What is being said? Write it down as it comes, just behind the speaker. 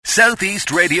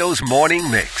Southeast Radio's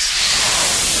morning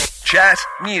mix. Chat,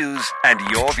 news and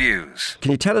your views.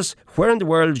 Can you tell us where in the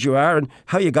world you are and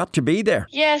how you got to be there?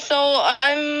 Yeah, so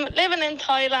I'm living in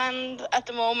Thailand at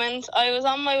the moment. I was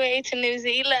on my way to New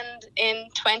Zealand in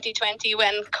 2020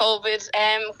 when COVID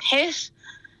hit,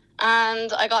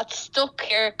 and I got stuck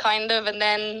here kind of and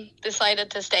then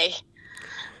decided to stay.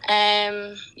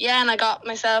 And I got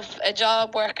myself a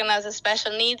job working as a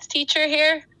special needs teacher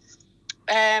here.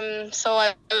 So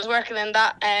I was working in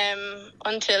that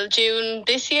until June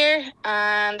this year,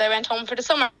 and I went home for the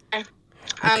summer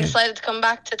and decided to come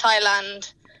back to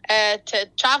Thailand to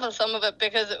travel some of it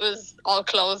because it was all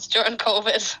closed during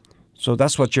COVID. So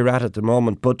that's what you're at the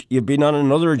moment, but you've been on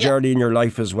another journey in your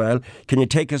life as well. Can you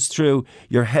take us through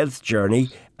your health journey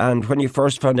and when you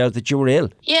first found out that you were ill?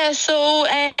 Yeah, so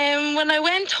when I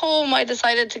went home, I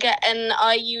decided to get an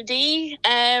IUD,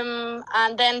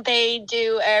 and then they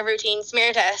do a routine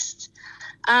smear test.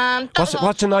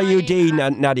 What's an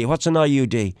IUD, Nadia? What's an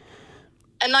IUD?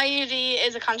 An IUD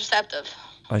is a contraceptive.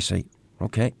 I see.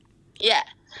 Okay. Yeah.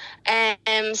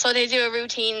 So they do a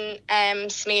routine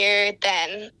smear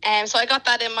then. So I got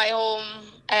that in my home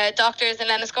doctors in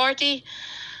Enniscorthy,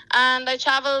 and I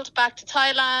travelled back to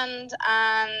Thailand,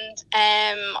 and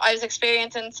I was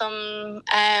experiencing some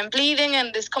bleeding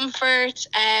and discomfort.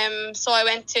 So I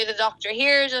went to the doctor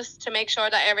here just to make sure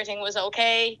that everything was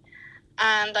okay,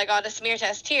 and I got a smear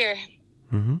test here.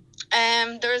 Mm-hmm.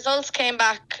 The results came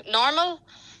back normal,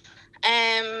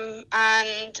 and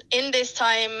in this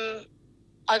time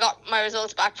I got my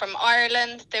results back from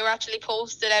Ireland. They were actually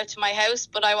posted out to my house,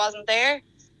 but I wasn't there.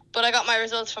 But I got my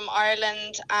results from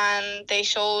Ireland and they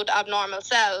showed abnormal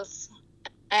cells.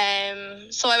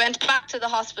 So I went back to the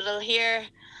hospital here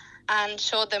and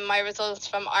showed them my results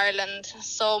from Ireland.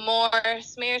 So more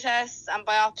smear tests and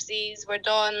biopsies were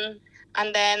done,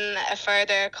 and then a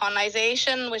further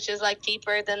colonisation, which is like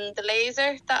deeper than the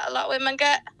laser that a lot of women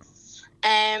get.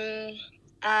 And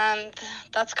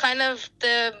that's kind of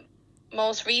the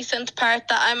most recent part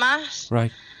that I'm at.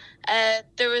 Right.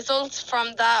 The results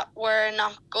from that were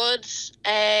not good.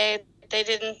 They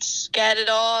didn't get it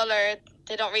all, or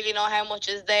they don't really know how much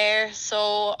is there.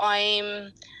 So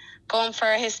I'm going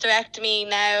for a hysterectomy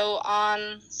now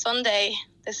on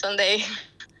this Sunday.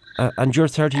 And you're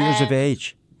 30 years of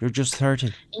age. You're just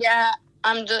 30. Yeah,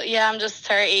 I'm just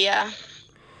 30. Yeah.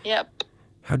 Yep.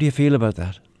 How do you feel about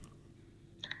that?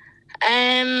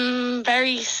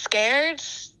 Very scared,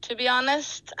 to be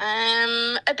honest.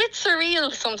 A bit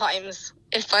surreal sometimes,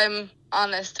 if I'm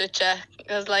honest with you.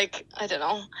 Because, I don't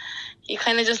know, you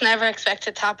kind of just never expect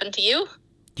it to happen to you.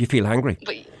 Do you feel angry?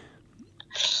 But,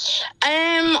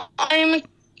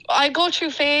 I go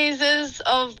through phases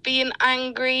of being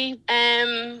angry,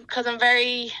 because I'm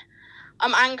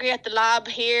angry at the lab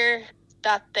here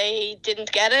that they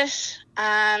didn't get it.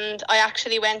 And I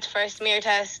actually went for a smear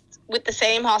test with the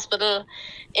same hospital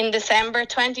in December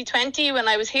 2020 when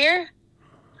I was here,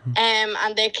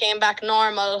 and they came back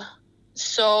normal.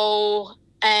 So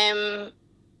I'm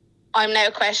now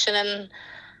questioning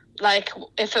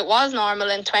if it was normal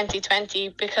in 2020,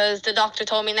 because the doctor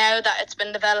told me now that it's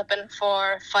been developing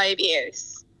for 5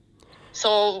 years.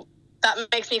 So that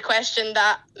makes me question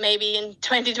that maybe in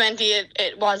 2020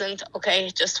 it wasn't okay,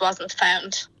 it just wasn't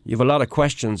found. You have a lot of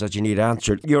questions that you need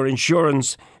answered. Your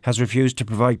insurance has refused to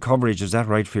provide coverage, is that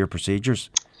right, for your procedures?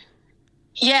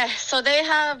 Yeah, so they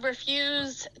have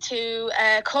refused to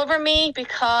cover me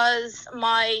because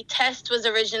my test was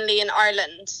originally in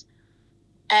Ireland.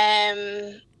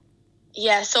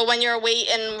 So when you're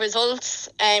waiting results,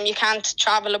 you can't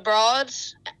travel abroad.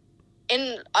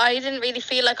 I didn't really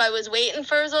feel like I was waiting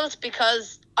for results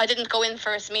because I didn't go in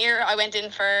for a smear. I went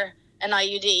in for an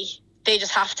IUD. They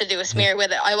just have to do a smear with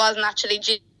it. I wasn't actually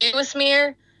due a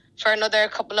smear for another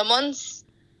couple of months.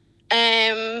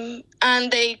 And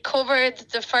they covered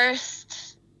the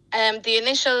first, the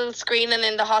initial screening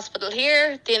in the hospital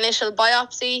here, the initial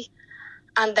biopsy,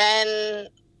 and then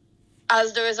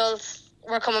as the results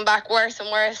were coming back worse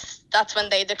and worse, that's when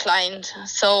they declined.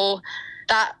 So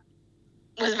that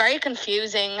was very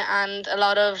confusing and a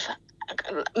lot of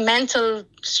mental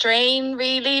strain,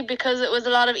 really, because it was a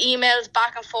lot of emails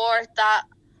back and forth that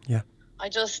I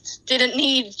just didn't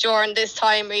need during this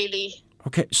time, really.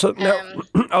 Okay, so now,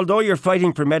 although you're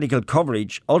fighting for medical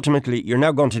coverage, ultimately you're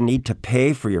now going to need to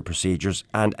pay for your procedures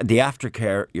and the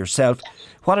aftercare yourself.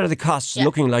 What are the costs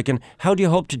looking like, and how do you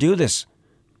hope to do this?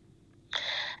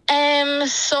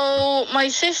 So my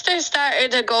sister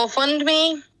started a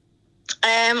GoFundMe.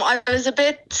 I was a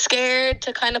bit scared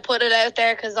to kind of put it out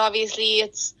there because obviously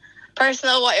it's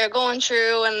personal what you're going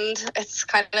through, and it's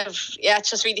kind of, it's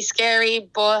just really scary.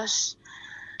 But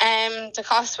The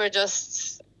costs were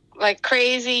just like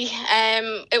crazy.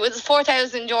 It was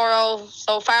 €4,000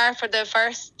 so far for the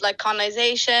first like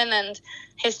colonisation, and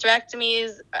hysterectomy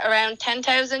is around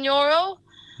 €10,000.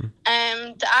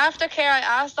 The aftercare, I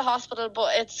asked the hospital,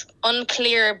 but it's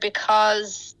unclear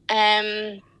because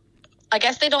I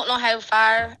guess they don't know how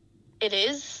far it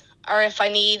is or if I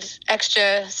need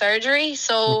extra surgery.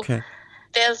 So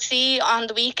they'll see on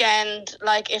the weekend,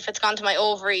 like, if it's gone to my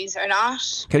ovaries or not.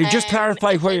 Can you just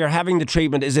clarify where you're having the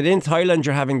treatment? Is it in Thailand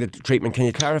you're having the treatment? Can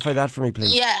you clarify that for me,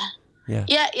 please? Yeah.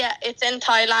 It's in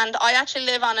Thailand. I actually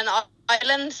live on an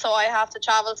island, so I have to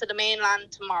travel to the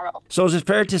mainland tomorrow. So is it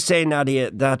fair to say, Nadia,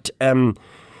 that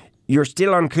you're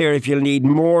still unclear if you'll need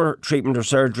more treatment or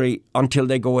surgery until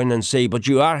they go in and see, but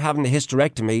you are having the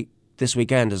hysterectomy this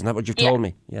weekend, isn't that what you've told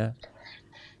me? Yeah.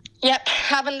 Yep,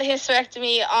 having the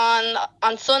hysterectomy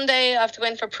on Sunday. I have to go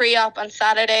in for pre-op on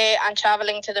Saturday and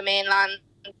travelling to the mainland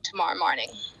tomorrow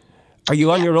morning. Are you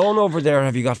on your own over there?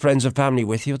 Have you got friends and family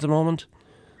with you at the moment?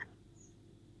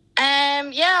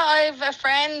 Yeah, I have a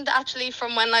friend actually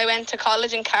from when I went to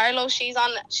college in Carlow. She's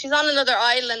on another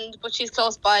island, but she's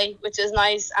close by, which is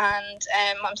nice. And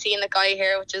I'm seeing a guy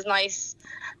here, which is nice.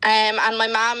 And my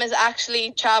mum is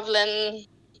actually travelling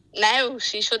now.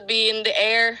 She should be in the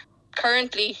air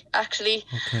currently, actually.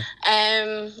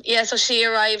 Okay. So she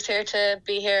arrived here to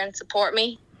be here and support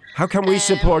me. How can we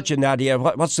support you, Nadia?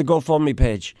 What's the GoFundMe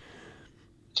page?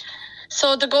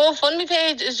 So the GoFundMe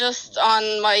page is just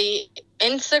on my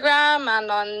Instagram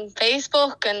and on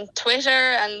Facebook and Twitter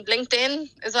and LinkedIn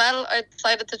as well. I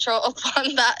decided to throw up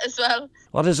on that as well.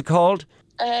 What is it called?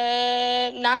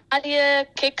 Nadia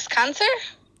Kicks Cancer.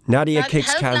 Nadia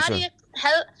Kicks Cancer.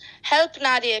 Help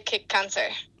Nadia Kick Cancer.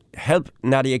 Help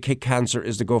Nadia Kick Cancer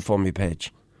is the GoFundMe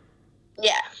page.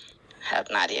 Yeah, Help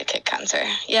Nadia Kick Cancer.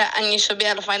 Yeah, and you should be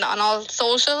able to find it on all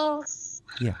socials.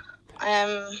 Yeah.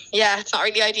 It's not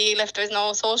really ideal if there's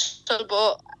no social,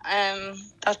 but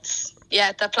that's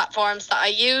the platforms that I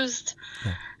used.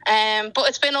 Yeah. But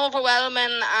it's been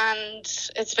overwhelming, and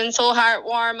it's been so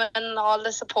heartwarming, all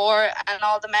the support and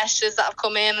all the messages that have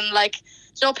come in, and like,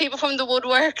 you know, people from the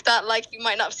woodwork that like you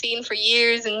might not have seen for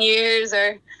years and years,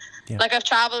 or like I've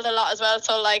travelled a lot as well,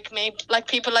 so like maybe like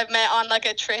people I've met on like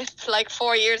a trip like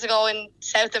 4 years ago in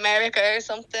South America or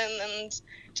something, and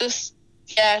just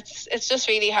it's just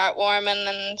really heartwarming,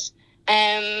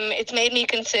 and it's made me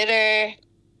consider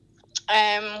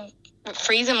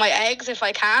freezing my eggs if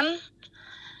I can,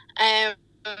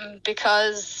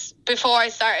 because before I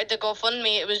started the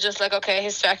GoFundMe, it was just like, okay,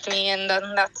 hysterectomy, and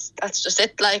then that's just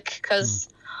it, like, because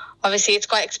obviously it's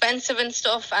quite expensive and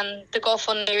stuff, and the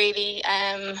GoFundMe really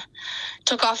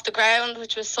took off the ground,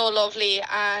 which was so lovely,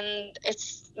 and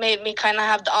it's made me kind of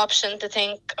have the option to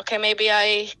think, okay, maybe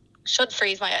I should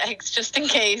freeze my eggs just in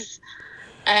case,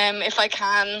 if I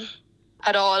can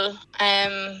at all.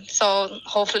 So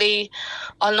hopefully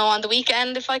I'll know on the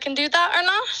weekend if I can do that or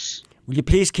not. Will you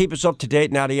please keep us up to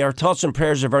date, Nadia? Our thoughts and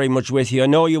prayers are very much with you. I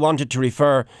know you wanted to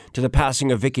refer to the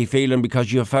passing of Vicky Phelan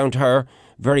because you have found her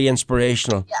very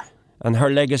inspirational. Yeah. And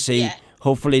her legacy,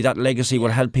 hopefully that legacy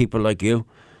will help people like you.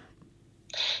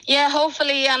 Yeah,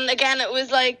 hopefully. And again, it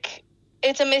was like,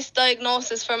 it's a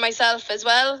misdiagnosis for myself as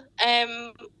well.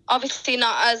 Obviously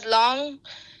not as long,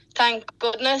 thank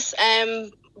goodness.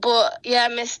 But yeah,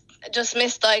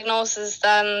 misdiagnosis,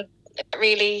 then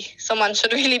really someone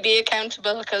should really be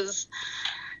accountable, because,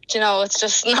 you know, it's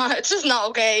just not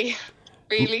okay,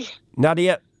 really.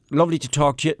 Nadia, lovely to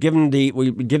talk to you.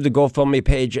 We'll give the GoFundMe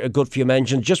page a good few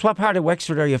mentions. Just what part of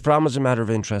Wexford are you from, as a matter of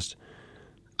interest?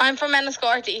 I'm from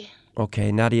Enniscorthy.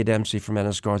 Okay, Nadia Dempsey from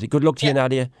Enniscorthy. Good luck to you,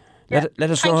 Nadia. Let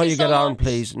us know how you get on,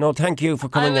 please. No, thank you for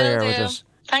coming in here with us.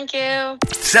 Thank you.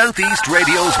 South East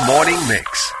Radio's morning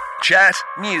mix. Chat,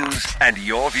 news and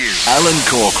your views. Alan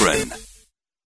Corcoran.